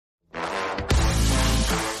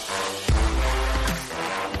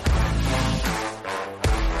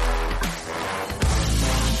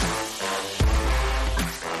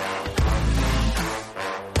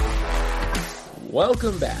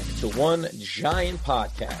Welcome back to One Giant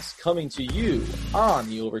Podcast, coming to you on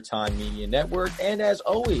the Overtime Media Network, and as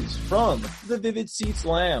always, from the Vivid Seats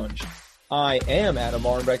Lounge. I am Adam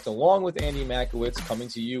Armbrecht, along with Andy Makowitz, coming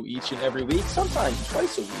to you each and every week, sometimes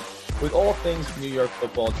twice a week, with all things New York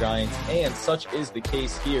Football Giants, and such is the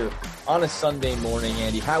case here on a Sunday morning.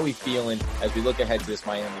 Andy, how are we feeling as we look ahead to this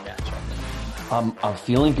Miami matchup? I'm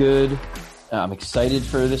feeling good. I'm excited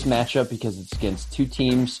for this matchup because it's against two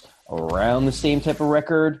teams around the same type of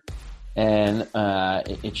record, and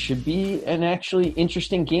it should be an actually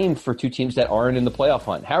interesting game for two teams that aren't in the playoff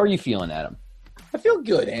hunt. How are you feeling, Adam? I feel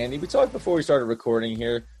good, Andy. We talked before we started recording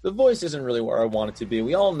here. The voice isn't really where I want it to be.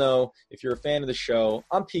 We all know, if you're a fan of the show,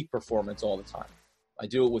 I'm peak performance all the time. I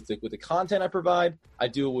do it with the content I provide. I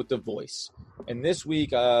do it with the voice. And this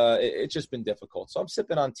week, it's just been difficult. So I'm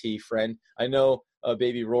sipping on tea, friend. I know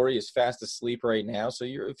baby Rory is fast asleep right now. So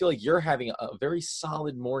I feel like you're having a very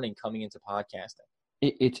solid morning coming into podcasting.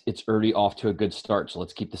 It's already off to a good start, so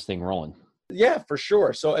let's keep this thing rolling. Yeah, for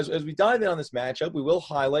sure. So as we dive in on this matchup, we will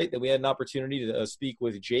highlight that we had an opportunity to speak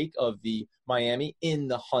with Jake of the Miami in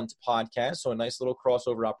the Hunt podcast. So a nice little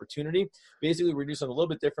crossover opportunity. Basically, we're doing something a little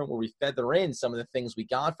bit different where we feather in some of the things we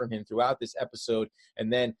got from him throughout this episode.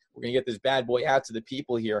 And then we're going to get this bad boy out to the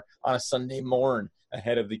people here on a Sunday morn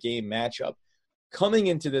ahead of the game matchup. Coming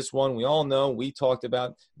into this one, we all know we talked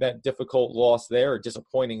about that difficult loss there, or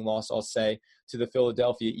disappointing loss, I'll say, to the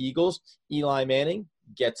Philadelphia Eagles. Eli Manning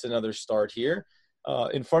gets another start here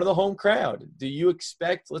in front of the home crowd. Do you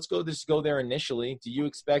expect – let's go there initially. Do you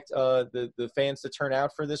expect the fans to turn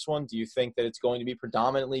out for this one? Do you think that it's going to be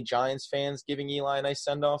predominantly Giants fans giving Eli a nice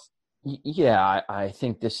send-off? Yeah, I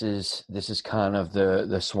think this is kind of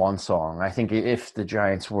the swan song. I think if the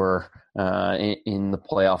Giants were in the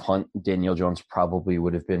playoff hunt, Daniel Jones probably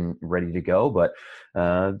would have been ready to go. But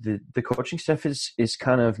the coaching staff is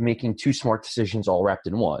kind of making two smart decisions all wrapped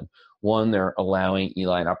in one. One, they're allowing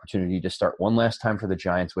Eli an opportunity to start one last time for the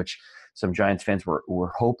Giants, which some Giants fans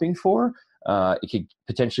were hoping for. It could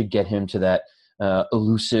potentially get him to that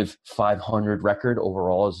elusive 500 record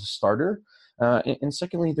overall as a starter. And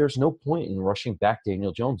secondly, there's no point in rushing back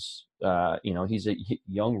Daniel Jones. He's a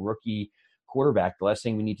young rookie quarterback. The last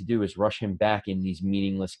thing we need to do is rush him back in these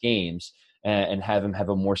meaningless games and have him have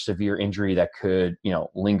a more severe injury that could,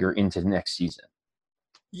 linger into the next season.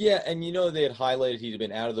 Yeah, and they had highlighted he'd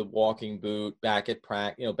been out of the walking boot, back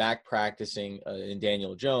practicing in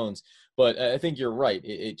Daniel Jones. But I think you're right.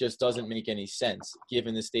 It just doesn't make any sense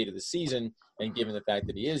given the state of the season and given the fact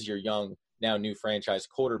that he is your young, now new franchise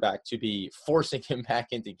quarterback, to be forcing him back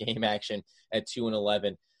into game action at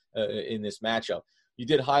 2-11 in this matchup. You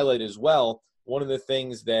did highlight as well, one of the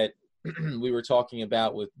things that we were talking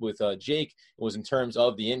about with Jake was in terms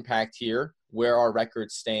of the impact here, where our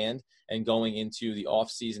records stand, and going into the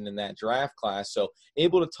offseason in that draft class. So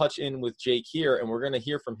able to touch in with Jake here, and we're going to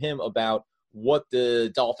hear from him about what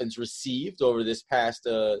the Dolphins received over this past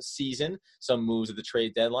season. Some moves at the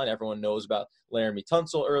trade deadline. Everyone knows about Laremy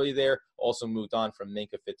Tunsil early there. Also moved on from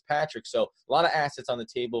Minkah Fitzpatrick. So a lot of assets on the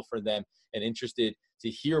table for them, and interested to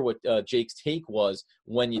hear what Jake's take was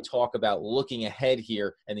when you talk about looking ahead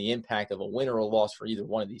here and the impact of a win or a loss for either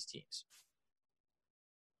one of these teams.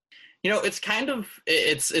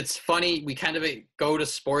 It's funny. We kind of go to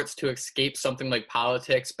sports to escape something like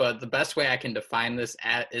politics, but the best way I can define this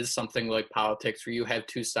is something like politics, where you have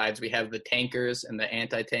two sides. We have the tankers and the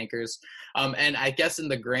anti-tankers. And I guess in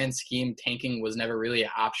the grand scheme, tanking was never really an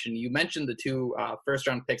option. You mentioned the two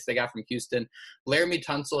first-round picks they got from Houston. Laremy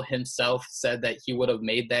Tunsil himself said that he would have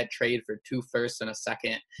made that trade for 2 firsts and a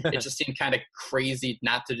second. It just seemed kind of crazy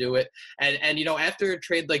not to do it. And after a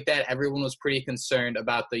trade like that, everyone was pretty concerned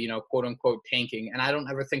about the, quote-unquote tanking. And I don't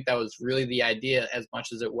ever think that was really the idea as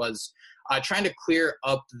much as it was trying to clear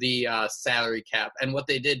up the salary cap. And what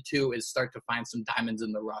they did, too, is start to find some diamonds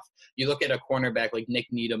in the rough. You look at a cornerback like Nick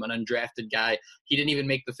Needham, an undrafted guy. He didn't even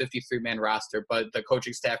make the 53-man roster, but the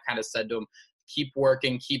coaching staff kind of said to him, keep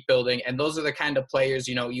working, keep building. And those are the kind of players,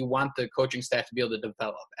 you want the coaching staff to be able to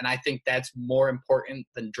develop. And I think that's more important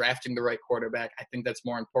than drafting the right quarterback. I think that's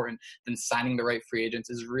more important than signing the right free agents,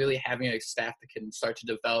 is really having a staff that can start to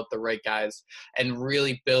develop the right guys and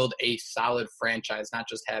really build a solid franchise, not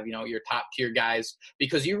just have, your top tier guys.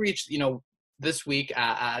 Because you reach, this week,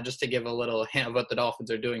 just to give a little hint of what the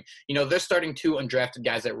Dolphins are doing, they're starting 2 undrafted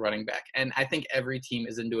guys at running back. And I think every team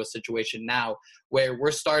is into a situation now where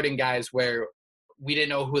we're starting guys where we didn't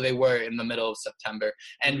know who they were in the middle of September.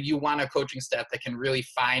 And you want a coaching staff that can really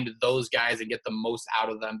find those guys and get the most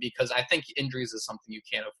out of them, because I think injuries is something you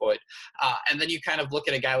can't avoid. And then you kind of look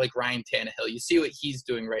at a guy like Ryan Tannehill. You see what he's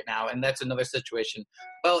doing right now, and that's another situation.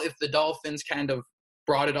 Well, if the Dolphins kind of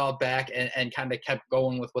brought it all back and kind of kept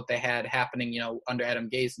going with what they had happening, under Adam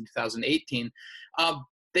Gase in 2018,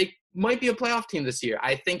 they might be a playoff team this year.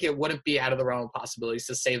 I think it wouldn't be out of the realm of possibilities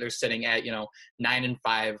to say they're sitting at,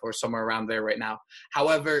 9-5 or somewhere around there right now.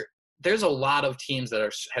 However, there's a lot of teams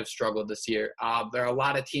that have struggled this year. There are a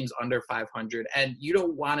lot of teams under 500, and you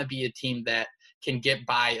don't want to be a team that can get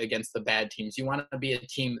by against the bad teams. You want to be a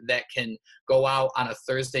team that can go out on a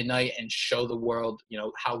Thursday night and show the world,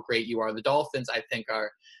 how great you are. The Dolphins, I think, are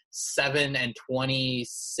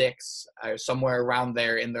 7-26 or somewhere around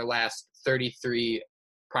there in their last 33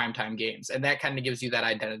 primetime games. And that kind of gives you that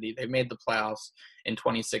identity. They made the playoffs in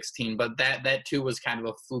 2016, but that too was kind of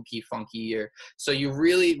a fluky, funky year. So you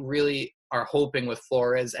really, really are hoping with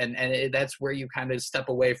Flores, and that's where you kind of step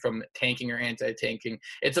away from tanking or anti-tanking.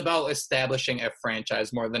 It's about establishing a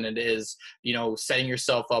franchise more than it is, setting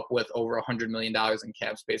yourself up with over $100 million in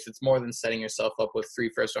cap space. It's more than setting yourself up with 3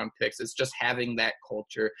 first-round picks. It's just having that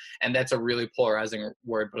culture, and that's a really polarizing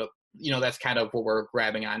word, but that's kind of what we're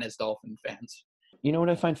grabbing on as Dolphin fans. You know what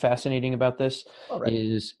I find fascinating about this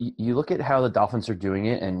is you look at how the Dolphins are doing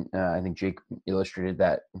it, and I think Jake illustrated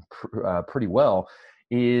that pretty well,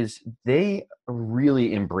 is they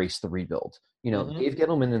really embrace the rebuild. Dave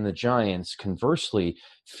Gettleman and the Giants, conversely,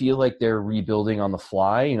 feel like they're rebuilding on the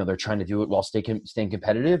fly. They're trying to do it while staying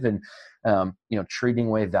competitive and, trading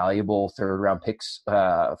away valuable third-round picks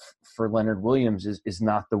for Leonard Williams is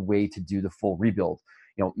not the way to do the full rebuild.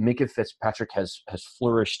 Minkah Fitzpatrick has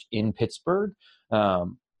flourished in Pittsburgh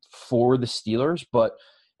for the Steelers, but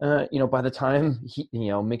by the time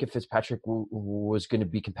Minkah Fitzpatrick was going to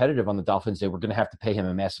be competitive on the Dolphins, they were going to have to pay him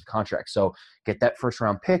a massive contract. So get that first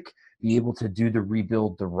round pick, be able to do the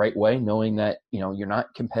rebuild the right way, knowing that you're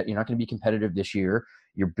not going to be competitive this year.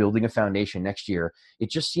 You're building a foundation next year.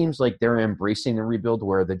 It just seems like they're embracing the rebuild,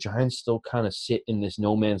 where the Giants still kind of sit in this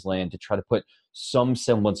no man's land to try to put some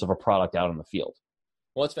semblance of a product out on the field.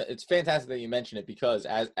 Well, it's fantastic that you mention it, because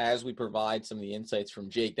as we provide some of the insights from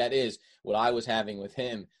Jake, that is what I was having with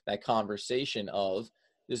him, that conversation of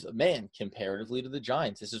this, man, comparatively to the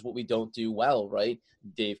Giants, this is what we don't do well, right?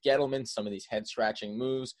 Dave Gettleman, some of these head-scratching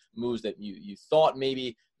moves that you thought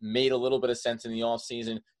maybe made a little bit of sense in the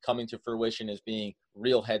offseason, coming to fruition as being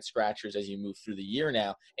real head-scratchers as you move through the year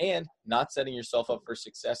now, and not setting yourself up for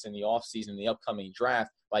success in the offseason, the upcoming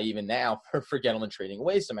draft, by even now for Gettleman trading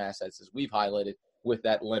away some assets, as we've highlighted, with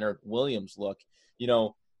that Leonard Williams look.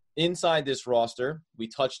 Inside this roster, we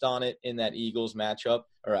touched on it in that Eagles matchup,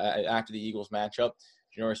 or after the Eagles matchup,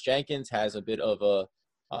 Janoris Jenkins has a bit of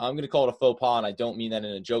I'm going to call it a faux pas, and I don't mean that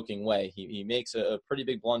in a joking way. He makes a pretty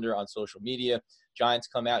big blunder on social media. Giants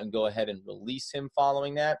come out and go ahead and release him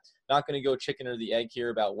following that. Not going to go chicken or the egg here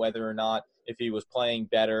about whether or not, if he was playing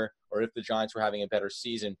better or if the Giants were having a better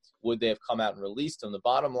season, would they have come out and released him. The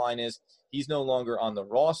bottom line is he's no longer on the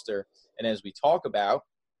roster. And as we talk about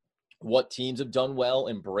what teams have done well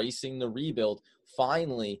embracing the rebuild,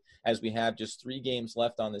 finally, as we have just 3 games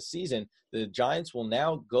left on the season, the Giants will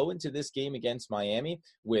now go into this game against Miami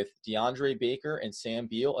with DeAndre Baker and Sam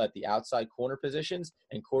Beal at the outside corner positions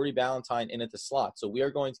and Corey Ballantyne in at the slot. So we are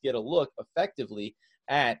going to get a look effectively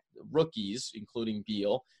at rookies, including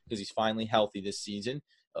Beal, because he's finally healthy this season,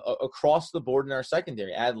 across the board in our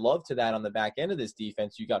secondary. Add love to that on the back end of this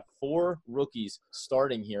defense. You got 4 rookies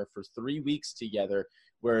starting here for 3 weeks together,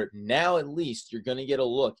 where now at least you're going to get a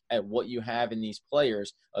look at what you have in these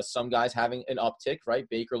players. Some guys having an uptick, right?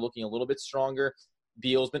 Baker looking a little bit stronger.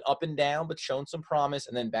 Beal's been up and down, but shown some promise.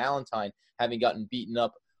 And then Ballantyne having gotten beaten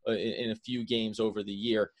up in a few games over the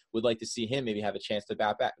year. Would like to see him maybe have a chance to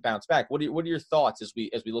bounce back. What are your thoughts as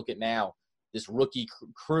we look at now this rookie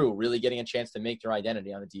crew really getting a chance to make their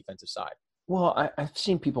identity on the defensive side? Well, I've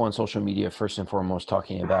seen people on social media first and foremost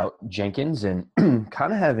talking about Jenkins and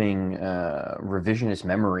kind of having revisionist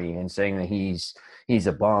memory and saying that he's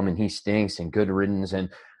a bum and he stinks and good riddance. And,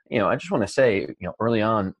 I just want to say, early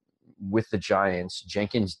on with the Giants,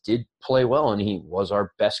 Jenkins did play well and he was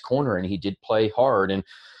our best corner and he did play hard. And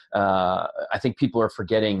I think people are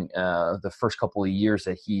forgetting the first couple of years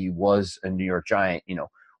that he was a New York Giant.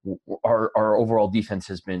 Our overall defense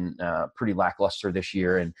has been pretty lackluster this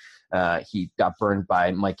year, and he got burned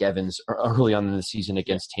by Mike Evans early on in the season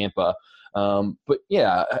against Tampa. But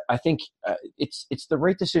yeah, I think it's the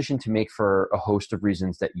right decision to make for a host of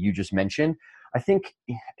reasons that you just mentioned.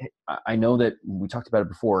 I know that we talked about it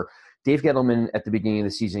before. Dave Gettleman at the beginning of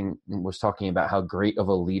the season was talking about how great of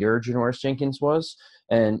a leader Janoris Jenkins was.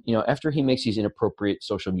 And, after he makes these inappropriate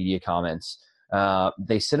social media comments,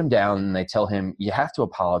 they sit him down and they tell him, you have to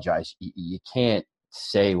apologize. You can't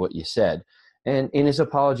say what you said. And in his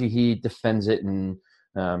apology, he defends it and,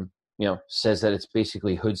 says that it's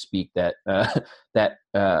basically hood speak that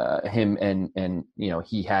him and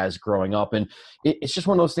he has growing up. And it's just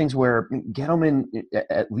one of those things where Gettleman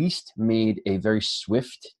at least made a very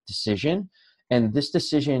swift decision. And this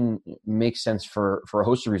decision makes sense for a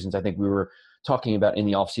host of reasons. I think we were talking about in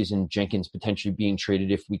the offseason, Jenkins potentially being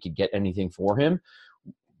traded if we could get anything for him.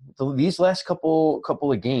 These last couple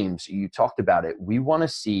of games, you talked about it. We want to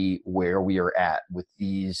see where we are at with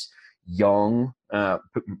these young,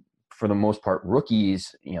 for the most part,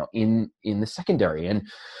 rookies, in the secondary. And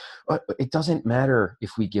it doesn't matter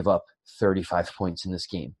if we give up 35 points in this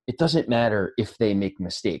game. It doesn't matter if they make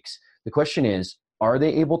mistakes. The question is, are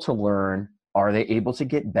they able to learn? Are they able to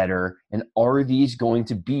get better? And are these going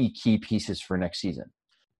to be key pieces for next season?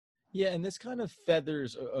 Yeah, and this kind of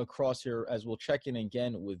feathers across here as we'll check in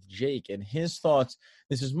again with Jake and his thoughts.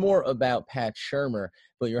 This is more about Pat Shurmur,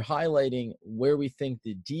 but you're highlighting where we think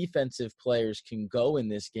the defensive players can go in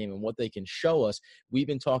this game and what they can show us. We've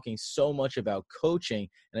been talking so much about coaching,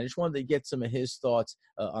 and I just wanted to get some of his thoughts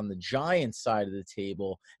on the Giants side of the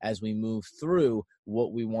table as we move through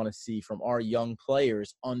what we want to see from our young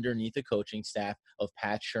players underneath the coaching staff of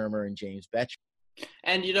Pat Shurmur and James Bettcher.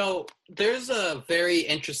 And, there's a very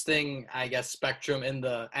interesting, spectrum in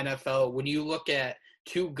the NFL when you look at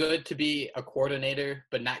too good to be a coordinator,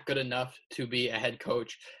 but not good enough to be a head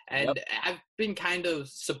coach. And I've been kind of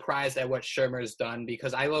surprised at what Shurmur's done,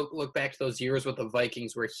 because I look back to those years with the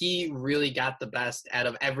Vikings where he really got the best out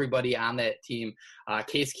of everybody on that team.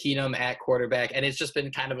 Case Keenum at quarterback. And it's just been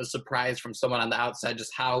kind of a surprise from someone on the outside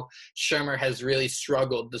just how Shurmur has really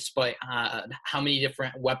struggled despite how many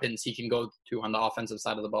different weapons he can go to on the offensive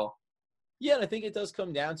side of the ball. Yeah, and I think it does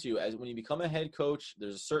come down to, as when you become a head coach,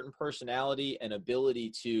 there's a certain personality and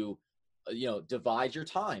ability to, divide your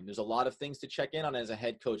time. There's a lot of things to check in on as a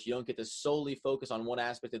head coach. You don't get to solely focus on one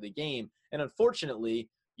aspect of the game. And unfortunately,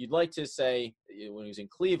 you'd like to say when he was in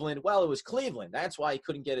Cleveland, well, it was Cleveland. That's why he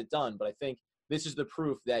couldn't get it done. But I think this is the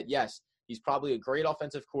proof that, yes, he's probably a great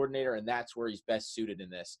offensive coordinator, and that's where he's best suited in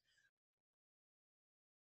this.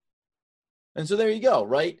 And so there you go,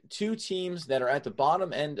 right? Two teams that are at the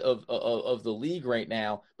bottom end of the league right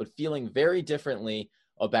now, but feeling very differently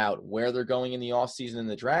about where they're going in the offseason in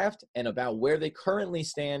the draft and about where they currently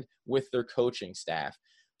stand with their coaching staff.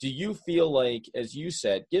 Do you feel like, as you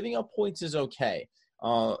said, giving up points is okay?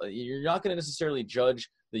 You're not going to necessarily judge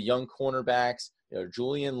the young cornerbacks,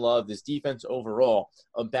 Julian Love, this defense overall,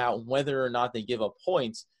 about whether or not they give up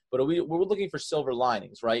points. But we're looking for silver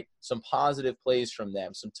linings, right? Some positive plays from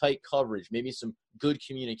them, some tight coverage, maybe some good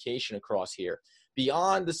communication across here.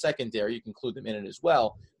 Beyond the secondary, you can include them in it as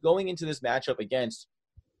well. Going into this matchup against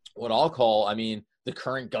what I'll call, the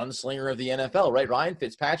current gunslinger of the NFL, right? Ryan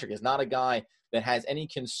Fitzpatrick is not a guy that has any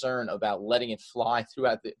concern about letting it fly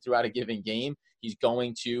throughout a given game. He's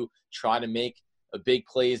going to try to make big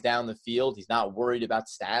plays down the field. He's not worried about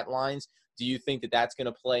stat lines. Do you think that that's going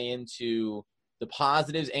to play into the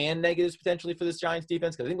positives and negatives potentially for this Giants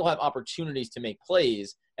defense? Because I think they'll have opportunities to make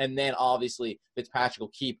plays, and then obviously Fitzpatrick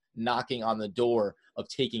will keep knocking on the door of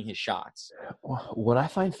taking his shots. What I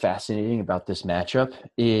find fascinating about this matchup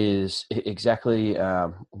is exactly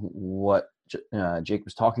what Jake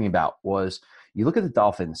was talking about. Was you look at the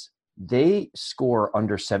Dolphins, they score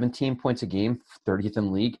under 17 points a game, 30th in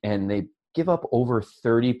the league, and they give up over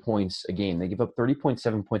 30 points a game. They give up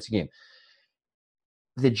 30.7 points a game.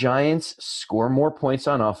 The Giants score more points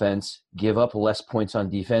on offense, give up less points on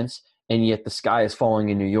defense, and yet the sky is falling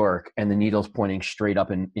in New York and the needle's pointing straight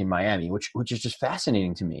up in Miami, which is just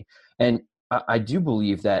fascinating to me. And I do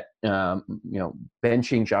believe that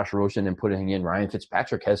benching Josh Rosen and putting in Ryan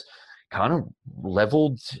Fitzpatrick has kind of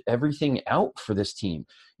leveled everything out for this team.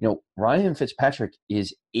 Ryan Fitzpatrick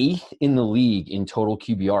is 8th in the league in total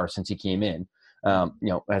QBR since he came in.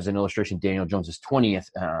 As an illustration, Daniel Jones is 20th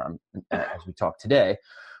as we talk today.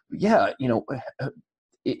 But yeah,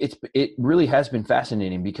 it really has been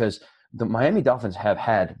fascinating because the Miami Dolphins have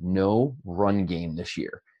had no run game this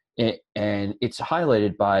year. And it's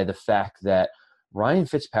highlighted by the fact that Ryan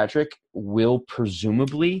Fitzpatrick will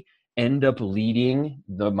presumably end up leading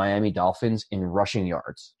the Miami Dolphins in rushing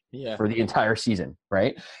yards for the entire season,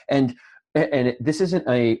 right? And this isn't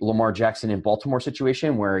a Lamar Jackson in Baltimore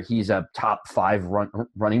situation where he's a top 5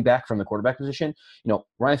 running back from the quarterback position.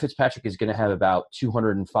 Ryan Fitzpatrick is going to have about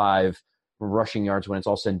 205 rushing yards when it's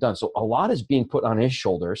all said and done. So a lot is being put on his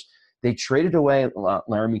shoulders. They traded away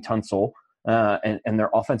Laramie Tunsil, and their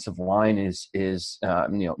offensive line is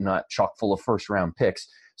not chock full of first-round picks.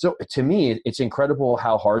 So to me, it's incredible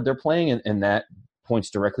how hard they're playing, and that points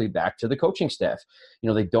directly back to the coaching staff.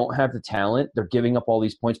 They don't have the talent. They're giving up all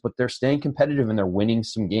these points, but they're staying competitive and they're winning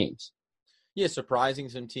some games. Yeah, surprising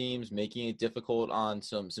some teams, making it difficult on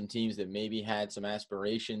some teams that maybe had some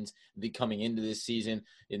aspirations coming into this season.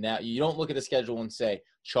 And now you don't look at the schedule and say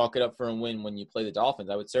chalk it up for a win when you play the Dolphins.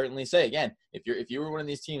 I would certainly say again, if you were one of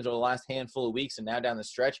these teams over the last handful of weeks and now down the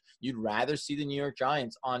stretch, you'd rather see the New York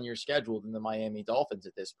Giants on your schedule than the Miami Dolphins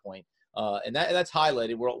at this point. And that's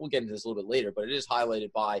highlighted. We'll get into this a little bit later, but it is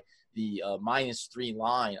highlighted by the -3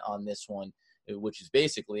 line on this one, which is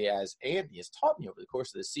basically, as Andy has taught me over the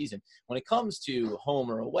course of the season, when it comes to home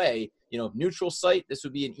or away, neutral site, this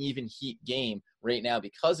would be an even heat game right now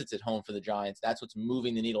because it's at home for the Giants. That's what's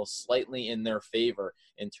moving the needle slightly in their favor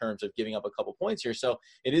in terms of giving up a couple points here. So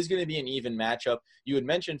it is going to be an even matchup. You had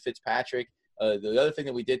mentioned Fitzpatrick. The other thing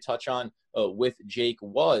that we did touch on with Jake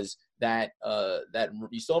was that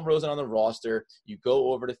you still have Rosen on the roster. You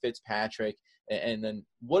go over to Fitzpatrick, and then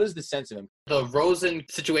what is the sense of him? The Rosen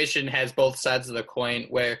situation has both sides of the coin,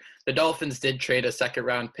 where the Dolphins did trade a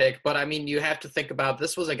second-round pick. But, I mean, you have to think about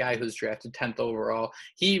this was a guy who's drafted 10th overall.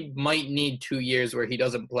 He might need 2 years where he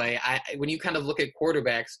doesn't play. When you kind of look at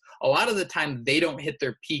quarterbacks, a lot of the time they don't hit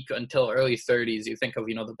their peak until early 30s. You think of,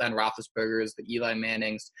 the Ben Roethlisbergers, the Eli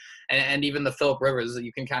Mannings, and even the Phillip Rivers.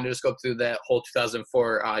 You can kind of just go through that whole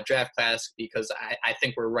 2004 draft class, because I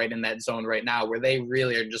think we're right in that zone right now where they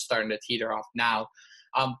really are just starting to teeter off now.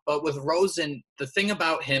 But with Rosen, the thing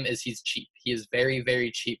about him is he's cheap. He is very,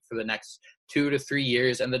 very cheap for the next 2 to 3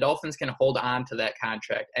 years, and the Dolphins can hold on to that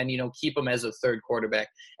contract and, keep him as a third quarterback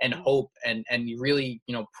and hope and really,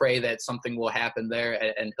 pray that something will happen there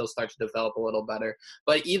and he'll start to develop a little better.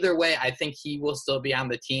 But either way, I think he will still be on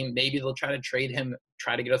the team. Maybe they'll try to trade him,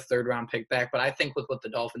 try to get a third-round pick back. But I think with what the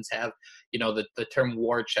Dolphins have, the term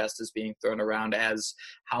war chest is being thrown around as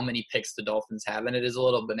how many picks the Dolphins have, and it is a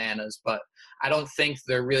little bananas. But I don't think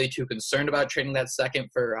they're really too concerned about trading that second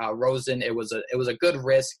for Rosen. It was a good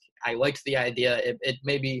risk. I liked the idea. It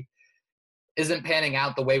maybe isn't panning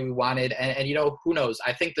out the way we wanted. And who knows?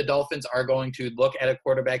 I think the Dolphins are going to look at a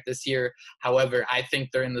quarterback this year. However, I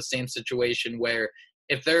think they're in the same situation where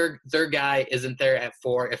if their guy isn't there at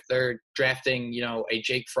 4, if they're drafting, a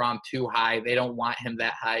Jake Fromm too high, they don't want him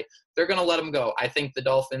that high, they're going to let him go. I think the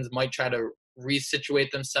Dolphins might try to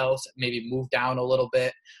resituate themselves, maybe move down a little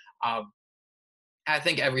bit. I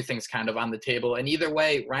think everything's kind of on the table. And either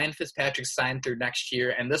way, Ryan Fitzpatrick signed through next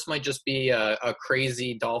year, and this might just be a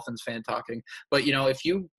crazy Dolphins fan talking. But, if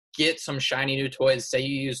you get some shiny new toys, say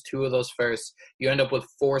you use 2 of those first, you end up with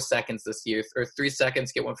 4 seconds this year, or 3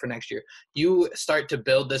 seconds, get one for next year. You start to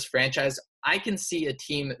build this franchise. I can see a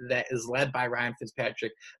team that is led by Ryan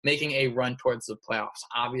Fitzpatrick making a run towards the playoffs.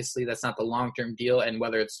 Obviously, that's not the long-term deal, and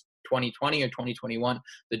whether it's 2020 or 2021,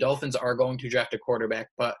 the Dolphins are going to draft a quarterback.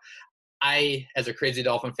 But I, as a crazy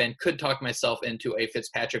Dolphin fan, could talk myself into a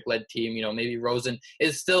Fitzpatrick-led team. Maybe Rosen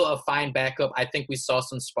is still a fine backup. I think we saw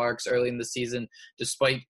some sparks early in the season,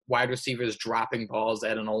 despite wide receivers dropping balls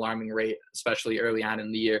at an alarming rate, especially early on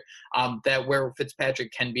in the year, that where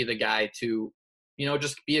Fitzpatrick can be the guy to,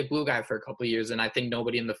 just be a glue guy for a couple of years. And I think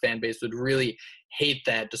nobody in the fan base would really hate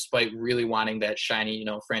that, despite really wanting that shiny,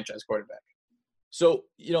 franchise quarterback. So,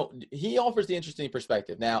 he offers the interesting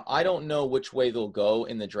perspective. Now, I don't know which way they'll go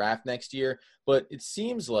in the draft next year, but it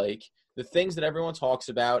seems like the things that everyone talks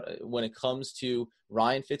about when it comes to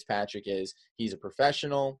Ryan Fitzpatrick is he's a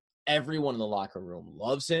professional. Everyone in the locker room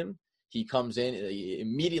loves him. He comes in, he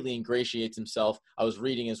immediately ingratiates himself. I was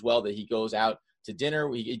reading as well that he goes out to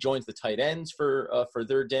dinner. He joins the tight ends for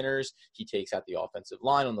their dinners. He takes out the offensive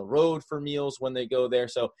line on the road for meals when they go there.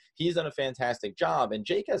 So he's done a fantastic job. And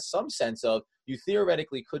Jake has some sense of you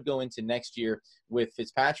theoretically could go into next year with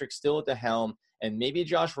Fitzpatrick still at the helm and maybe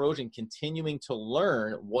Josh Rosen continuing to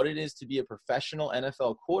learn what it is to be a professional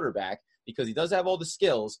NFL quarterback, because he does have all the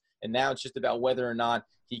skills. And now it's just about whether or not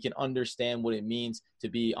he can understand what it means to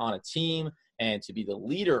be on a team and to be the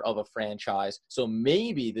leader of a franchise. So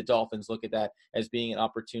maybe the Dolphins look at that as being an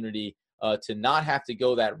opportunity to not have to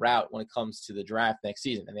go that route when it comes to the draft next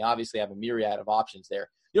season. And they obviously have a myriad of options there.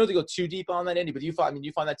 You don't have to go too deep on that, Andy, but do you find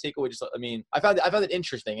that takeaway just, I found it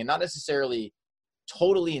interesting and not necessarily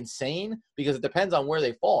totally insane, because it depends on where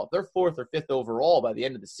they fall. If they're 4th or 5th overall by the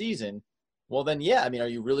end of the season, well then, yeah, are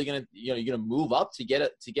you really going to, you're going to move up to get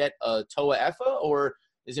a Toa Efa, or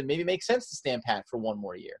does it maybe make sense to stand pat for one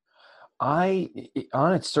more year?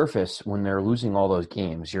 On its surface, when they're losing all those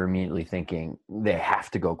games, you're immediately thinking they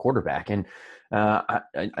have to go quarterback. And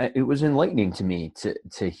it was enlightening to me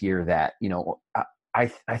to hear that.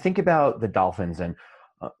 I think about the Dolphins and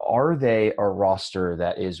are they a roster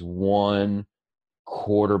that is one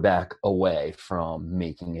quarterback away from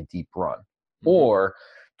making a deep run? Mm-hmm. Or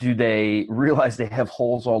do they realize they have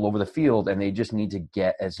holes all over the field and they just need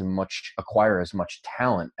to acquire as much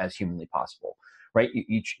talent as humanly possible, right?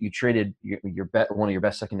 You traded one of your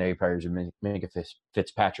best secondary players, Minkah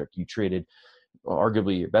Fitzpatrick. You traded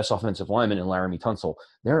arguably your best offensive lineman in Laramie Tunsil.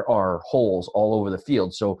 There are holes all over the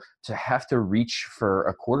field. So to have to reach for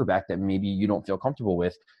a quarterback that maybe you don't feel comfortable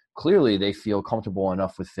with, clearly they feel comfortable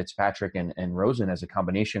enough with Fitzpatrick and Rosen as a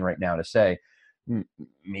combination right now to say,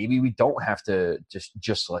 maybe we don't have to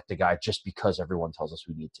just select a guy just because everyone tells us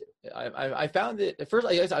we need to. I found it at first.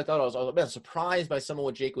 I guess I thought I was surprised by some of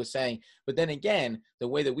what Jake was saying, but then again, the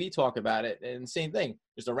way that we talk about it, and same thing,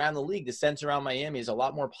 just around the league, the sense around Miami is a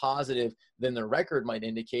lot more positive than the record might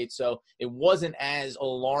indicate. So it wasn't as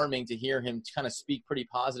alarming to hear him kind of speak pretty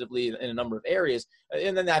positively in a number of areas.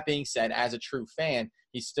 And then that being said, as a true fan,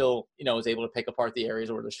 he still, is able to pick apart the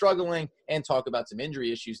areas where they're struggling and talk about some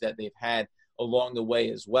injury issues that they've had along the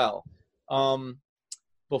way as well.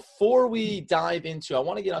 Before we dive into, I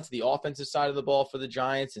want to get onto the offensive side of the ball for the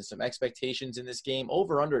Giants and some expectations in this game.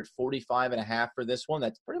 Over under at 45.5 for this one.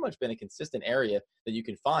 That's pretty much been a consistent area that you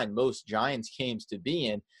can find most Giants games to be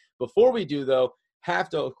in. Before we do, though, have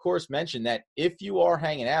to, of course, mention that if you are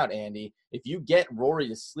hanging out, Andy, if you get Rory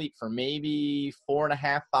to sleep for maybe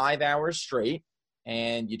 4.5, 5 hours straight,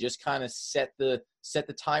 and you just kind of set the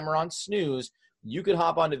timer on snooze, you could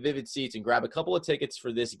hop onto Vivid Seats and grab a couple of tickets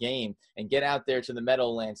for this game and get out there to the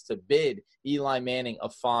Meadowlands to bid Eli Manning a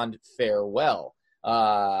fond farewell.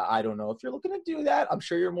 I don't know if you're looking to do that. I'm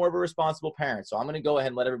sure you're more of a responsible parent, so I'm going to go ahead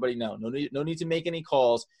and let everybody know. No need to make any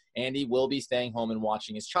calls. Andy will be staying home and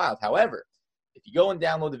watching his child. However, if you go and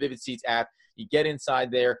download the Vivid Seats app, you get inside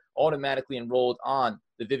there, automatically enrolled on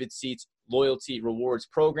the Vivid Seats loyalty rewards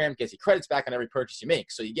program, gets you credits back on every purchase you make.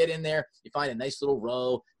 So you get in there, you find a nice little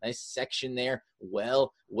row, nice section there,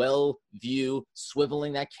 well view,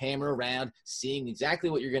 swiveling that camera around, seeing exactly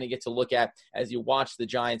what you're going to get to look at as you watch the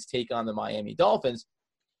Giants take on the Miami Dolphins.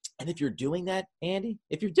 And if you're doing that, Andy,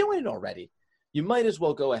 if you're doing it already, you might as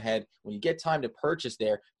well go ahead when you get time to purchase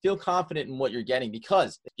there, feel confident in what you're getting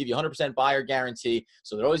because they give you 100% buyer guarantee.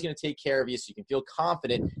 So they're always going to take care of you so you can feel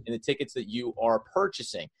confident in the tickets that you are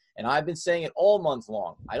purchasing. And I've been saying it all month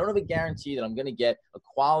long. I don't have a guarantee that I'm going to get a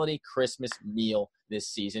quality Christmas meal this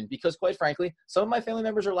season because, quite frankly, some of my family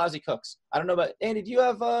members are lousy cooks. I don't know about Andy. Do you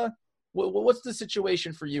have what's the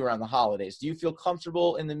situation for you around the holidays? Do you feel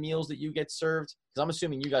comfortable in the meals that you get served? Because I'm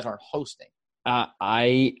assuming you guys aren't hosting.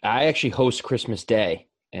 I actually host Christmas Day,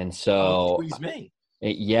 and so squeeze me.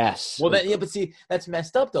 Yes. Well, but see, that's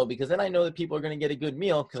messed up though, because then I know that people are going to get a good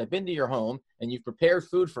meal because I've been to your home and you've prepared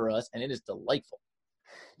food for us, and it is delightful.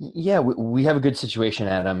 Yeah, we have a good situation,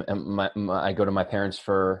 Adam. I go to my parents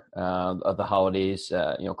for the holidays,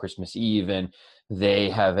 Christmas Eve, and they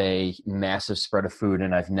have a massive spread of food,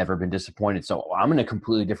 and I've never been disappointed. So I'm in a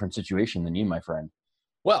completely different situation than you, my friend.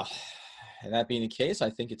 Well, and that being the case, I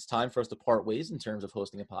think it's time for us to part ways in terms of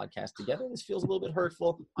hosting a podcast together. This feels a little bit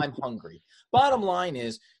hurtful. I'm hungry. Bottom line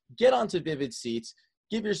is, get onto Vivid Seats.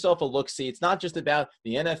 Give yourself a look-see. It's not just about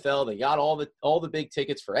the NFL. They got all the big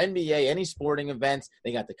tickets for NBA, any sporting events.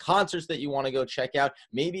 They got the concerts that you want to go check out,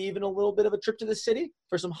 maybe even a little bit of a trip to the city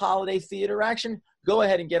for some holiday theater action. Go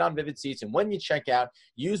ahead and get on Vivid Seats, and when you check out,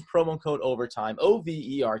 use promo code OVERTIME,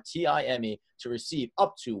 OVERTIME, to receive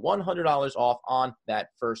up to $100 off on that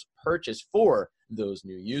first purchase for those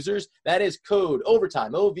new users. That is code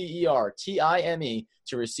OVERTIME, OVERTIME,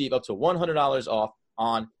 to receive up to $100 off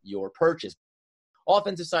on your purchase.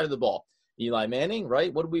 Offensive side of the ball, Eli Manning,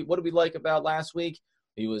 right? What did we like about last week?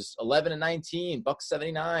 He was 11-19,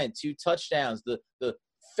 $179, 2 touchdowns, the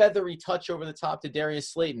feathery touch over the top to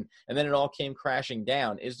Darius Slayton, and then it all came crashing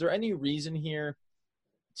down. Is there any reason here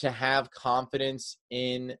to have confidence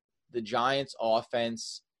in the Giants'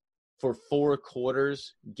 offense for 4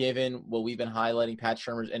 quarters, given what we've been highlighting, Pat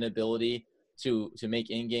Shurmur's inability to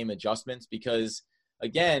make in-game adjustments? Because,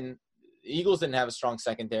 again, the Eagles didn't have a strong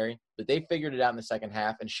secondary, but they figured it out in the second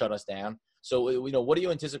half and shut us down. So, what are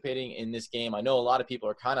you anticipating in this game? I know a lot of people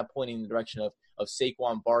are kind of pointing in the direction of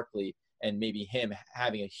Saquon Barkley and maybe him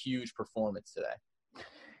having a huge performance today.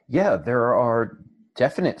 Yeah, there are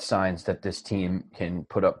definite signs that this team can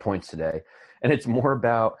put up points today. And it's more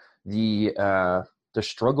about the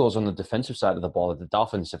struggles on the defensive side of the ball that the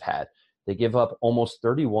Dolphins have had. They give up almost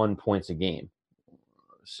 31 points a game.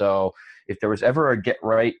 So if there was ever a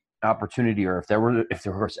get-right opportunity, or if there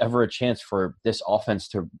was ever a chance for this offense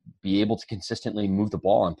to be able to consistently move the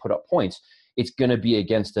ball and put up points, it's going to be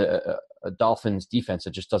against a Dolphins defense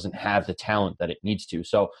that just doesn't have the talent that it needs to.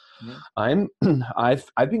 So I've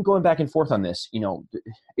been going back and forth on this.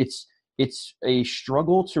 It's a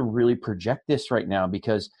struggle to really project this right now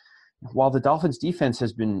because while the Dolphins defense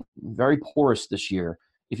has been very porous this year,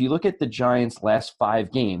 if you look at the Giants' last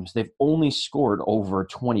 5 games, they've only scored over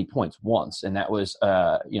 20 points once, and that was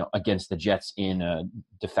against the Jets in a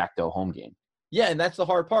de facto home game. Yeah, and that's the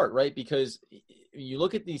hard part, right? Because you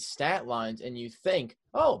look at these stat lines and you think,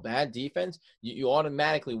 oh, bad defense. You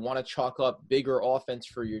automatically want to chalk up bigger offense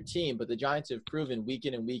for your team. But the Giants have proven week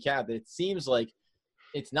in and week out that it seems like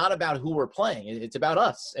it's not about who we're playing. It's about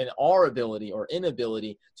us and our ability or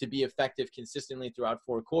inability to be effective consistently throughout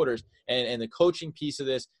 4 quarters. And the coaching piece of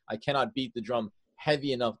this, I cannot beat the drum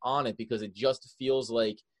heavy enough on it because it just feels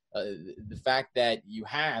like the fact that you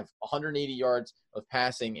have 180 yards of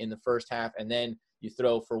passing in the first half, and then you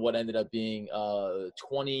throw for what ended up being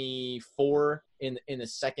 24 in the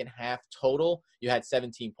second half total. You had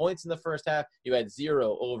 17 points in the first half. You had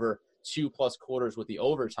 0 over 2+ quarters with the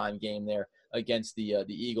overtime game there against the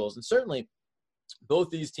Eagles. And certainly both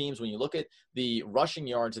these teams, when you look at the rushing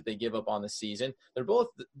yards that they give up on the season, they're both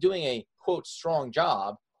doing a, quote, strong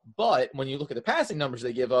job. But when you look at the passing numbers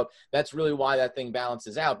they give up, that's really why that thing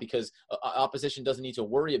balances out, because opposition doesn't need to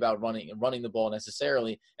worry about running the ball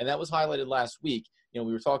necessarily. And that was highlighted last week. We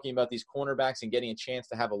were talking about these cornerbacks and getting a chance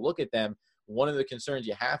to have a look at them. One of the concerns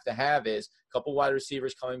you have to have is a couple wide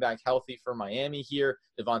receivers coming back healthy for Miami here,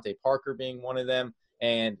 Devontae Parker being one of them,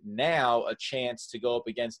 and now a chance to go up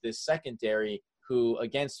against this secondary who,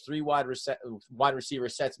 against 3 wide receiver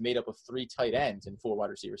sets made up of 3 tight ends and 4 wide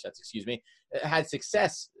receiver sets, had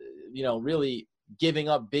success, really giving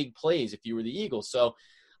up big plays if you were the Eagles. So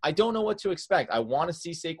I don't know what to expect. I want to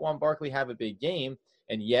see Saquon Barkley have a big game,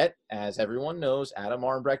 and yet, as everyone knows, Adam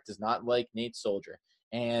Armbrecht does not like Nate Soldier.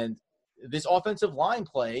 And this offensive line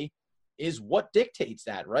play is what dictates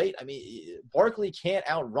that, right? I mean, Barkley can't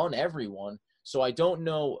outrun everyone, so I don't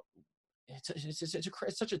know.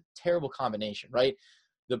 It's such a terrible combination, right?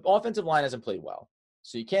 The offensive line hasn't played well,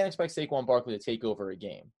 so you can't expect Saquon Barkley to take over a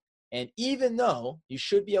game. And even though you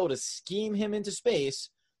should be able to scheme him into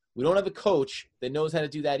space, we don't have a coach that knows how to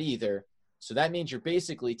do that either. So that means you're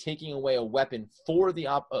basically taking away a weapon for the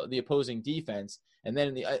opposing defense. And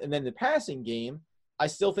then in the passing game, I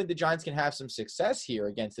still think the Giants can have some success here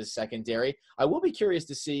against this secondary. I will be curious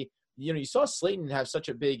to see, you saw Slayton have such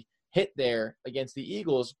a big hit there against the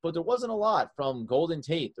Eagles, but there wasn't a lot from Golden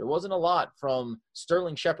Tate. There wasn't a lot from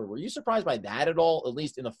Sterling Shepard. Were you surprised by that at all, at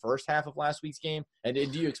least in the first half of last week's game? And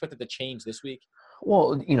do you expect it to change this week?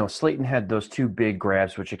 Well, Slayton had those 2 big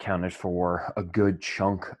grabs, which accounted for a good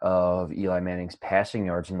chunk of Eli Manning's passing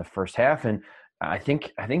yards in the first half. And I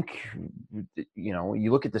think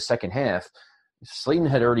you look at the second half, Slayton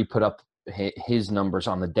had already put up his numbers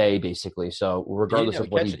on the day, basically. So regardless of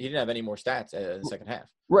what he didn't have any more stats in the second half.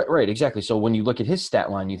 Right, exactly. So when you look at his stat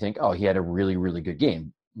line, you think, oh, he had a really, really good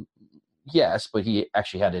game. Yes, but he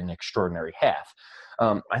actually had an extraordinary half.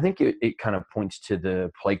 I think it kind of points to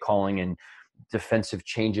the play calling and defensive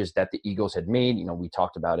changes that the Eagles had made. We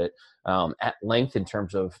talked about it at length in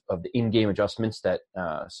terms of the in-game adjustments that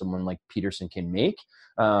someone like Peterson can make.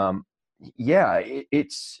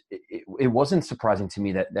 It wasn't surprising to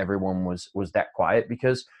me that everyone was that quiet,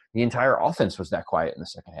 because the entire offense was that quiet in the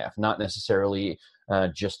second half, not necessarily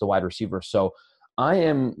just the wide receiver. So I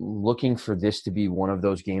am looking for this to be one of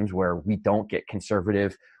those games where we don't get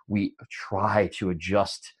conservative. We try to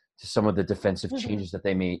adjust to some of the defensive changes that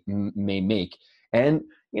they may make. And,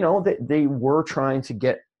 they were trying to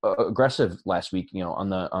get aggressive last week, on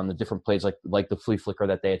the different plays, like the flea flicker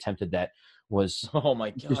that they attempted that was oh my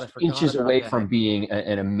God, just inches away from being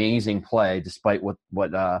an amazing play, despite what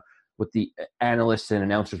the analysts and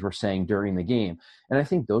announcers were saying during the game. And I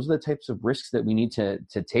think those are the types of risks that we need to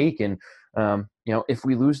take. And if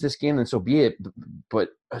we lose this game, then so be it. But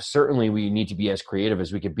certainly we need to be as creative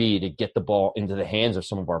as we could be to get the ball into the hands of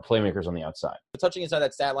some of our playmakers on the outside. Touching inside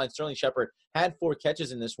that stat line, Sterling Shepard had 4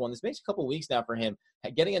 catches in this one. This makes a couple weeks now for him,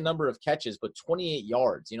 getting a number of catches, but 28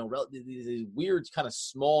 yards. These weird kind of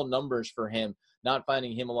small numbers for him, not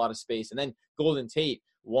finding him a lot of space. And then Golden Tate,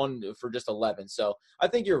 1 for just 11. So I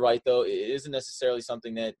think you're right, though. It isn't necessarily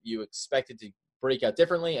something that you expected to break out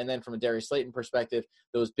differently. And then from a Darius Slayton perspective,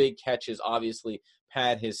 those big catches obviously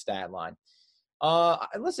pad his stat line.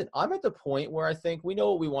 Listen, I'm at the point where I think we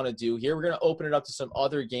know what we want to do here. We're going to open it up to some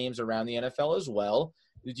other games around the NFL as well.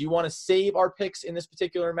 Do you want to save our picks in this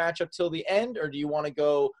particular matchup till the end, or do you want to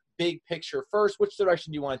go big picture first? Which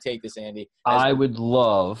direction do you want to take this, Andy? I would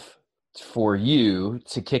love for you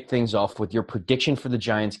to kick things off with your prediction for the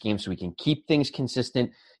Giants game so we can keep things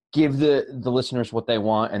consistent, give the listeners what they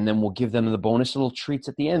want, and then we'll give them the bonus little treats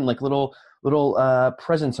at the end, like little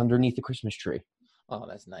presents underneath the Christmas tree. Oh,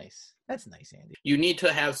 that's nice. That's nice, Andy. You need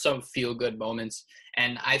to have some feel-good moments,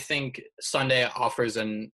 and I think Sunday offers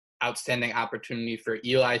an outstanding opportunity for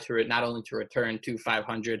Eli to not only to return to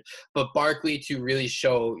 500, but Barkley to really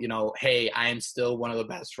show, hey, I am still one of the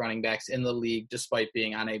best running backs in the league despite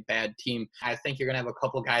being on a bad team. I think you're going to have a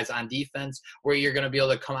couple guys on defense where you're going to be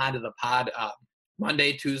able to come onto the pod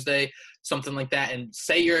Monday, Tuesday, something like that, and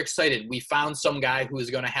say you're excited. We found some guy who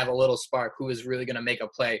is going to have a little spark, who is really going to make a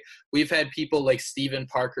play. We've had people like Steven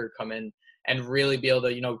Parker come in and really be able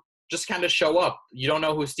to, just kind of show up. You don't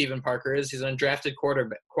know who Steven Parker is. He's an undrafted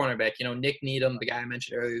cornerback. Nick Needham, the guy I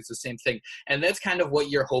mentioned earlier, is the same thing. And that's kind of what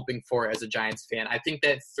you're hoping for as a Giants fan. I think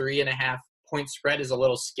that 3.5 point spread is a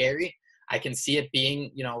little scary. I can see it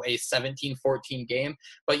being, a 17-14 game.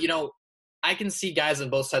 But, I can see guys on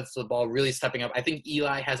both sides of the ball really stepping up. I think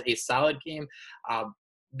Eli has a solid game.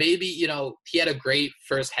 Maybe, he had a great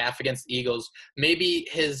first half against the Eagles. Maybe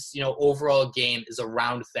his, overall game is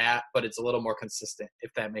around that, but it's a little more consistent,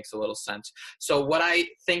 if that makes a little sense. So what I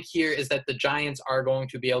think here is that the Giants are going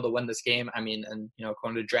to be able to win this game. I mean, and,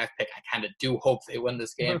 going to draft pick, I kind of do hope they win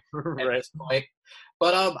this game Right. at this point.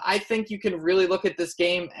 But I think you can really look at this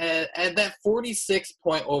game at that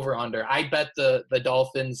 46-point over-under. I bet the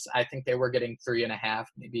Dolphins, I think they were getting 3.5,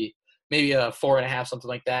 maybe a 4.5, something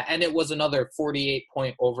like that. And it was another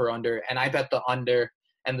 48-point over-under. And I bet the under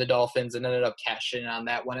and the Dolphins and ended up cashing in on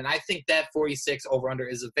that one. And I think that 46 over-under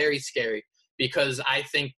is very scary because I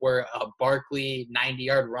think we're a Barkley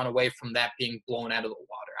 90-yard run away from that being blown out of the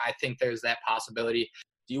water. I think there's that possibility.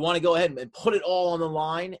 Do you want to go ahead and put it all on the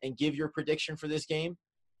line and give your prediction for this game?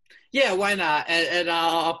 Yeah, why not? And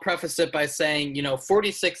I'll preface it by saying,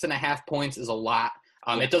 46.5 points is a lot.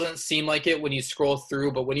 It doesn't seem like it when you scroll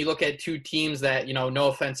through, but when you look at two teams that, no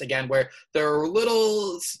offense again, where they're a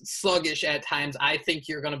little sluggish at times, I think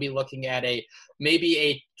you're going to be looking at maybe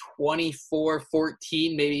a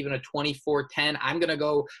 24-14, maybe even a 24-10. I'm going to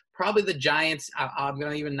go probably the Giants. I'm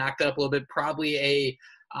going to even knock that up a little bit. Probably a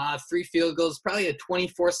 3 field goals, probably a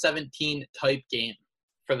 24-17 type game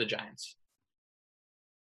for the Giants.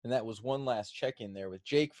 And that was one last check-in there with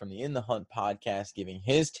Jake from the In the Hunt podcast, giving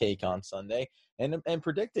his take on Sunday and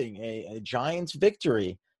predicting a Giants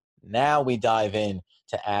victory. Now we dive in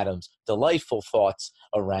to Adam's delightful thoughts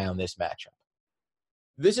around this matchup.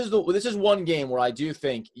 This is one game where I do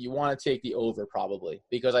think you want to take the over probably,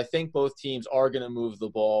 because I think both teams are going to move the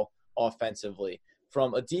ball offensively.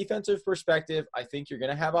 From a defensive perspective, I think you're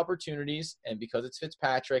going to have opportunities, and because it's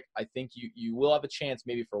Fitzpatrick, I think you will have a chance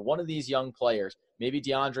maybe for one of these young players. Maybe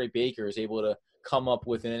DeAndre Baker is able to come up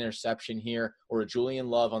with an interception here, or a Julian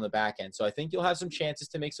Love on the back end. So I think you'll have some chances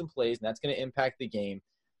to make some plays, and that's going to impact the game.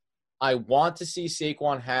 I want to see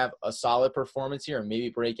Saquon have a solid performance here and maybe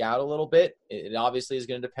break out a little bit. It obviously is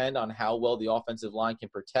going to depend on how well the offensive line can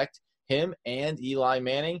protect him and Eli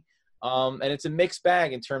Manning. And it's a mixed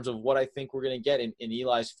bag in terms of what I think we're going to get in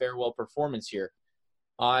Eli's farewell performance here.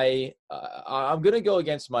 I'm going to go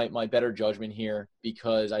against my better judgment here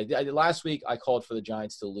because last week I called for the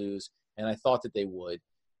Giants to lose, and I thought that they would.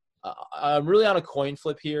 I'm really on a coin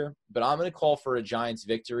flip here, but I'm going to call for a Giants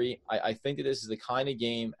victory. I think that this is the kind of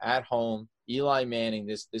game at home. Eli Manning,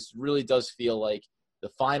 this really does feel like the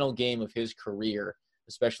final game of his career,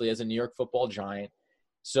 especially as a New York Football Giant.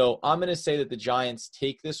 So I'm going to say that the Giants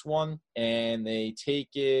take this one, and they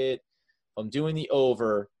take it, I'm doing the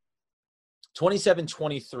over,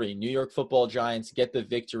 27-23. New York Football Giants get the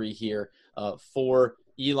victory here for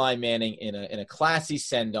Eli Manning in a classy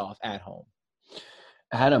send-off at home.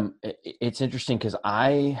 Adam, it's interesting because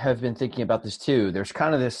I have been thinking about this too. There's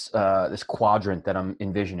kind of this quadrant that I'm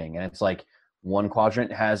envisioning, and it's like one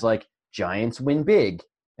quadrant has like Giants win big,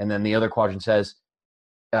 and then the other quadrant says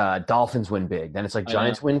Dolphins win big. Then it's like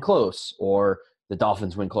Giants win close or the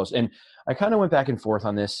Dolphins win close. And I kind of went back and forth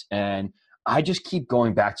on this, and I just keep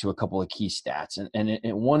going back to a couple of key stats. And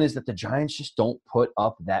one is that the Giants just don't put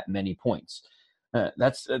up that many points.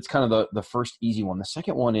 That's kind of the first easy one. The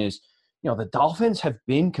second one is, the Dolphins have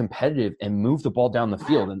been competitive and moved the ball down the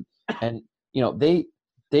field. And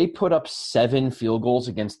they put up 7 field goals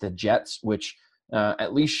against the Jets, which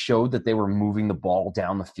at least showed that they were moving the ball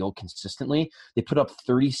down the field consistently. They put up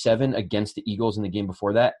 37 against the Eagles in the game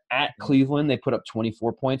before that. At Cleveland, they put up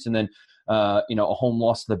 24 points. And then, a home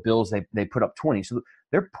loss to the Bills, they put up 20. So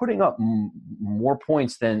they're putting up more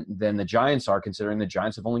points than the Giants are, considering the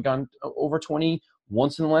Giants have only gone over 20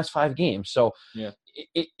 once in the last 5 games. So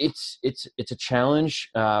it's a challenge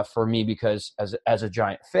for me because as a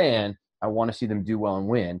Giant fan, I want to see them do well and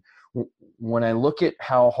win. When I look at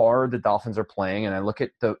how hard the Dolphins are playing and I look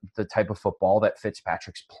at the type of football that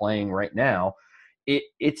Fitzpatrick's playing right now,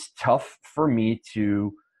 it's tough for me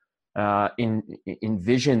to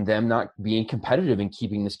envision them not being competitive and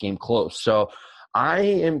keeping this game close. So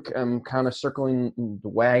I'm kind of circling the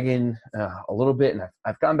wagon a little bit, and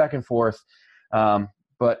I've gone back and forth.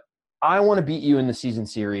 But I want to beat you in the season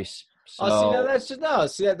series. So. Oh, see, no, that's just no.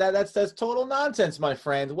 See that's total nonsense, my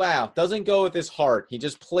friend. Wow, doesn't go with his heart. He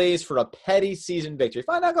just plays for a petty season victory.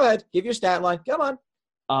 Fine, now go ahead, give your stat line. Come on.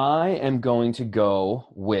 I am going to go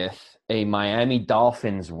with a Miami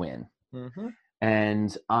Dolphins win,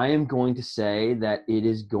 and I am going to say that it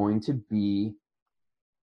is going to be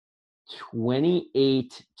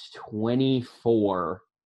 28-24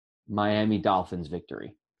 Miami Dolphins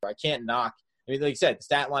victory. I can't knock. I mean, like you said, the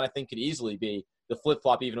stat line I think could easily be the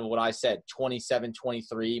flip-flop even of what I said,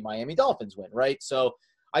 27-23 Miami Dolphins win, right? So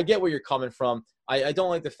I get where you're coming from. I don't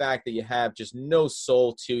like the fact that you have just no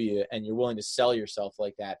soul to you and you're willing to sell yourself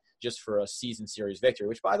like that just for a season series victory,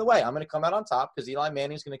 which, by the way, I'm going to come out on top because Eli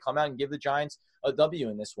Manning's going to come out and give the Giants a W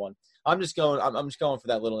in this one. I'm just going for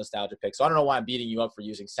that little nostalgia pick. So I don't know why I'm beating you up for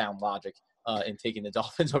using sound logic and taking the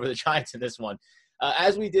Dolphins over the Giants in this one.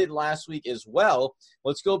 As we did last week as well,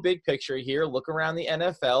 let's go big picture here. Look around the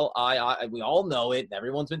NFL. We all know it.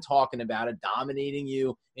 Everyone's been talking about it, dominating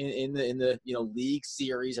you in the league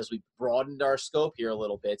series as we broadened our scope here a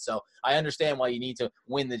little bit. So I understand why you need to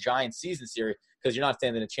win the Giants season series because you're not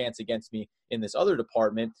standing a chance against me in this other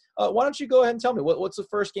department. Why don't you go ahead and tell me what's the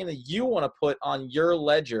first game that you want to put on your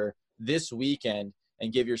ledger this weekend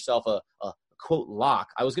and give yourself a quote lock?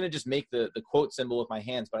 I was going to just make the quote symbol with my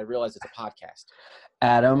hands, but I realized it's a podcast.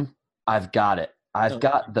 Adam, I've got it. I've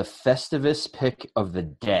got the Festivus pick of the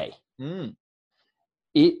day.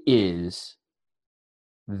 It is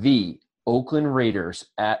the Oakland Raiders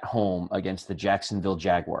at home against the Jacksonville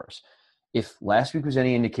Jaguars. If last week was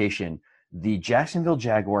any indication, the Jacksonville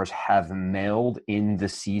Jaguars have mailed in the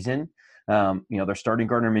season. They're starting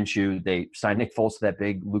Gardner Minshew. They signed Nick Foles to that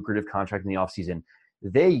big lucrative contract in the offseason.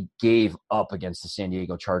 They gave up against the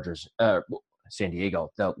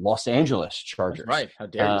the Los Angeles Chargers. That's right. How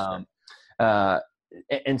dare you,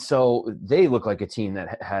 and so they look like a team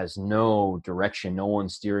that has no direction, no one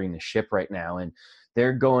steering the ship right now. And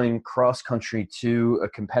they're going cross-country to a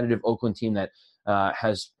competitive Oakland team that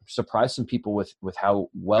has surprised some people with how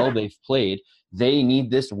well they've played. They need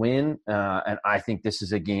this win, and I think this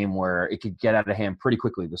is a game where it could get out of hand pretty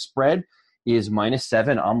quickly. The spread is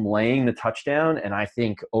 -7. I'm laying the touchdown, and I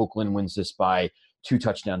think Oakland wins this by 2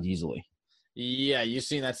 touchdowns easily. Yeah, you've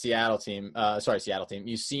seen that Seattle team.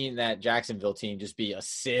 You've seen that Jacksonville team just be a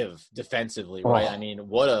sieve defensively, right? I mean,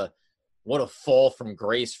 what a fall from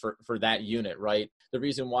grace for that unit, right? The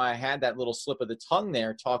reason why I had that little slip of the tongue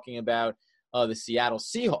there talking about the Seattle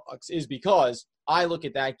Seahawks is because I look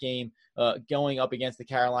at that game going up against the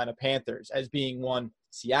Carolina Panthers as being one.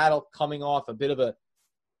 Seattle coming off a bit of a,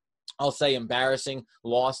 I'll say, embarrassing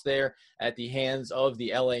loss there at the hands of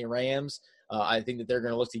the LA Rams. I think that they're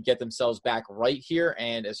going to look to get themselves back right here.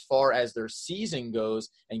 And as far as their season goes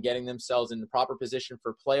and getting themselves in the proper position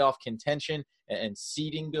for playoff contention and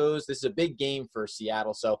seeding goes, this is a big game for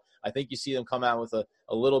Seattle. So I think you see them come out with a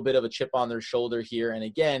little bit of a chip on their shoulder here. And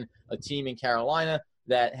again, a team in Carolina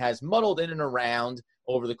that has muddled in and around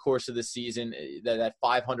over the course of the season, that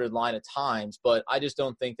 500 line at times. But I just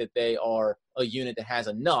don't think that they are a unit that has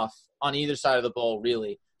enough on either side of the ball,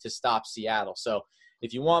 really, to stop Seattle. So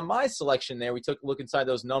if you want my selection there, we took a look inside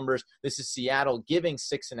those numbers. This is Seattle giving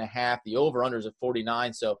 6.5. The over-under is at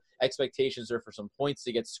 49, so expectations are for some points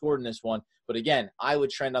to get scored in this one. But again, I would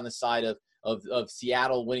trend on the side of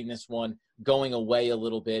Seattle winning this one, going away a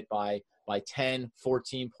little bit by 10,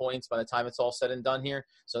 14 points by the time it's all said and done here.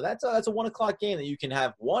 So that's a 1 o'clock game that you can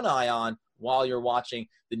have one eye on while you're watching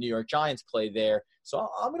the New York Giants play there. So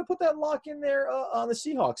I'm going to put that lock in there on the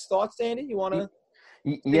Seahawks. Thoughts, Danny? You want to?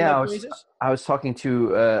 Yeah, I was talking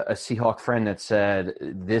to a Seahawk friend that said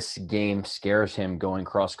this game scares him going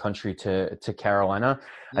cross country to Carolina.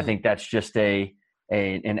 I think that's just an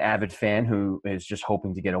avid fan who is just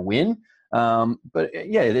hoping to get a win. But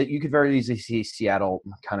yeah, you could very easily see Seattle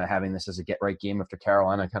kind of having this as a get right game after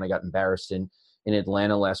Carolina kind of got embarrassed in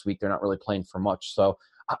Atlanta last week. They're not really playing for much. So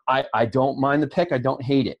I don't mind the pick. I don't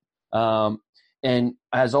hate it. And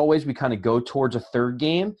as always, we kind of go towards a third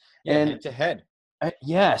game. Yeah, head to head.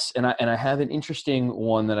 Yes, and I have an interesting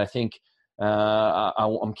one that I think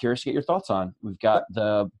I'm curious to get your thoughts on. We've got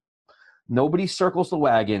nobody circles the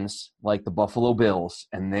wagons like the Buffalo Bills,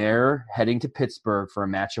 and they're heading to Pittsburgh for a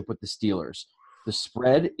matchup with the Steelers. The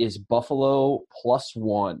spread is Buffalo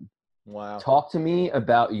 +1. Wow. Talk to me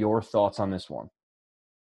about your thoughts on this one.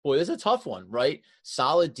 Boy, this is a tough one, right?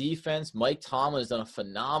 Solid defense. Mike Tomlin has done a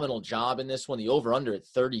phenomenal job in this one. The over-under at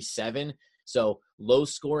 37, so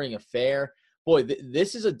low-scoring affair. boy,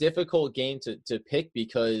 this is a difficult game to pick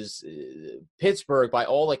because Pittsburgh, by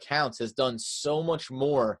all accounts, has done so much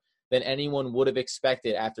more than anyone would have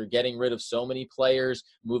expected after getting rid of so many players,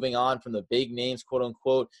 moving on from the big names, quote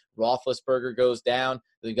unquote. Roethlisberger goes down.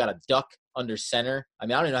 They've got a duck under center. I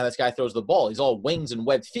mean, I don't even know how this guy throws the ball. He's all wings and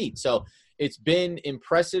webbed feet. So it's been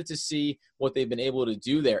impressive to see what they've been able to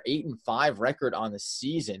do there. 8-5 record on the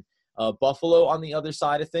season. Buffalo on the other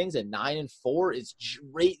side of things at 9-4 is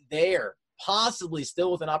right there, possibly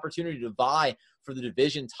still with an opportunity to vie for the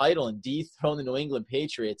division title and dethrone the New England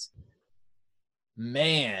Patriots.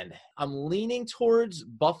 Man, I'm leaning towards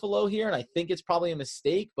Buffalo here, and I think it's probably a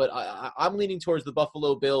mistake, but I'm leaning towards the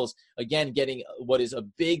Buffalo Bills, again, getting what is a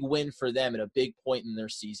big win for them at a big point in their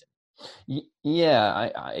season. Yeah,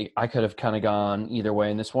 I could have kind of gone either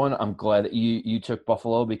way in this one. I'm glad that you took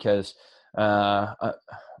Buffalo because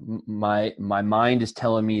my mind is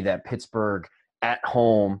telling me that Pittsburgh at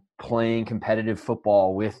home playing competitive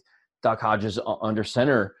football with Duck Hodges under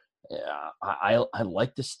center, I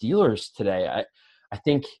like the Steelers today. I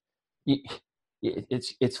think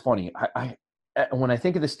it's funny. When I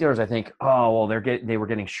think of the Steelers, I think, oh, well, they were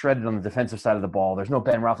getting shredded on the defensive side of the ball. There's no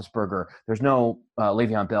Ben Roethlisberger. There's no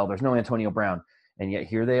Le'Veon Bell. There's no Antonio Brown. And yet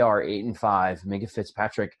here they are, 8-5. Minka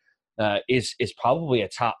Fitzpatrick is probably a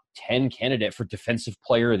top 10 candidate for Defensive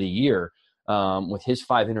Player of the Year with his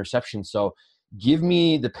 5 interceptions. So give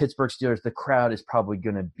me the Pittsburgh Steelers. The crowd is probably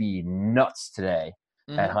going to be nuts today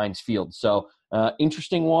at Heinz Field. So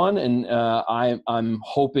interesting one, and I'm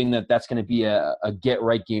hoping that that's going to be a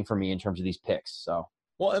get-right game for me in terms of these picks. So.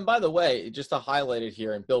 Well, and by the way, just to highlight it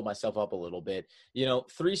here and build myself up a little bit,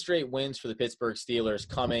 3 straight wins for the Pittsburgh Steelers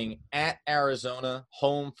coming at Arizona,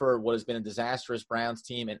 home for what has been a disastrous Browns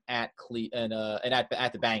team, and at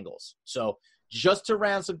the Bengals. So just to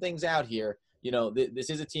round some things out here,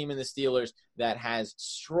 this is a team in the Steelers that has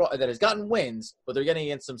gotten wins, but they're getting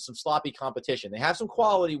against some sloppy competition. They have some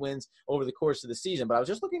quality wins over the course of the season, but I was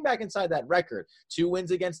just looking back inside that record. 2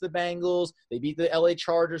 wins against the Bengals. They beat the LA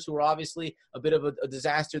Chargers, who were obviously a bit of a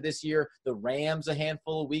disaster this year. The Rams a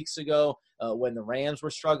handful of weeks ago when the Rams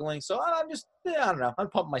were struggling. So I don't know.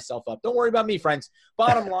 I'm pumping myself up. Don't worry about me, friends.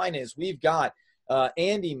 Bottom line is we've got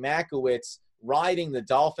Andy Makowitz riding the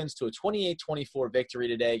Dolphins to a 28-24 victory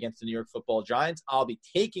today against the New York Football Giants. I'll be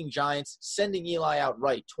taking Giants, sending Eli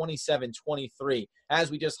outright, 27-23.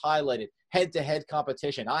 As we just highlighted, head-to-head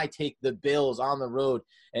competition. I take the Bills on the road,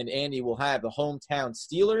 and Andy will have the hometown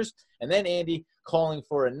Steelers. And then Andy calling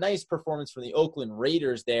for a nice performance from the Oakland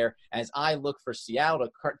Raiders there as I look for Seattle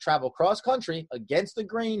to travel cross-country against the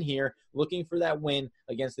grain here, looking for that win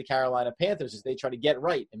against the Carolina Panthers as they try to get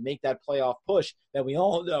right and make that playoff push that we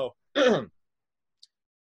all know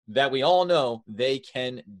they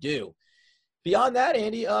can do. Beyond that,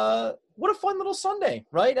 Andy, what a fun little Sunday,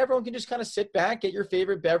 right? Everyone can just kind of sit back, get your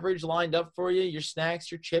favorite beverage lined up for you, your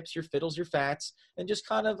snacks, your chips, your fiddles, your fats, and just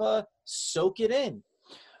kind of soak it in.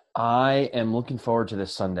 I am looking forward to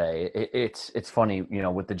this Sunday. It's funny,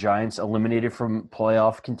 with the Giants eliminated from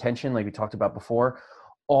playoff contention, like we talked about before,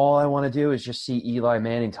 all I want to do is just see Eli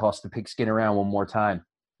Manning toss the pigskin around one more time.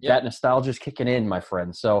 Yep. That nostalgia is kicking in, my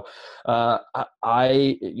friend. So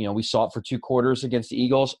we saw it for 2 quarters against the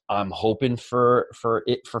Eagles. I'm hoping for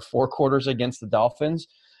 4 quarters against the Dolphins.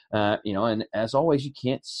 And as always, you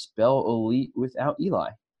can't spell elite without Eli.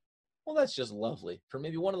 Well, that's just lovely. For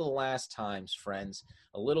maybe one of the last times, friends,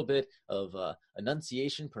 a little bit of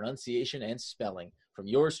enunciation, pronunciation, and spelling from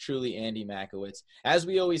yours truly, Andy Makowitz. As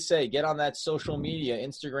we always say, get on that social media,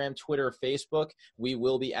 Instagram, Twitter, Facebook. We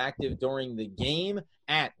will be active during the game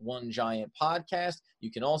at One Giant Podcast.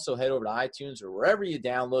 You can also head over to iTunes or wherever you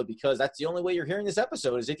download, because that's the only way you're hearing this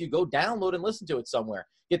episode is if you go download and listen to it somewhere.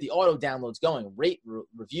 Get the auto downloads going. Rate,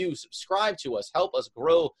 review, subscribe to us. Help us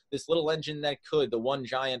grow this little engine that could, the One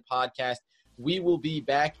Giant Podcast. We will be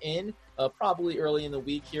back in probably early in the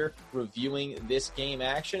week here, reviewing this game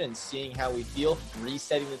action and seeing how we feel,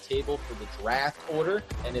 resetting the table for the draft order,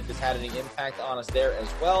 and if it's had any impact on us there as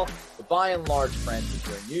well. But by and large, friends, if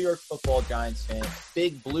you're a New York Football Giants fan,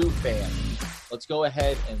 big blue fan, let's go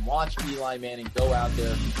ahead and watch Eli Manning go out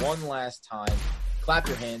there one last time. Clap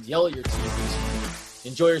your hands, yell at your TVs.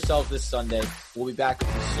 Enjoy yourself this Sunday. We'll be back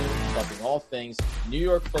with you soon, talking all things New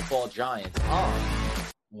York Football Giants on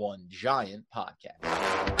One Giant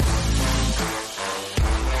Podcast.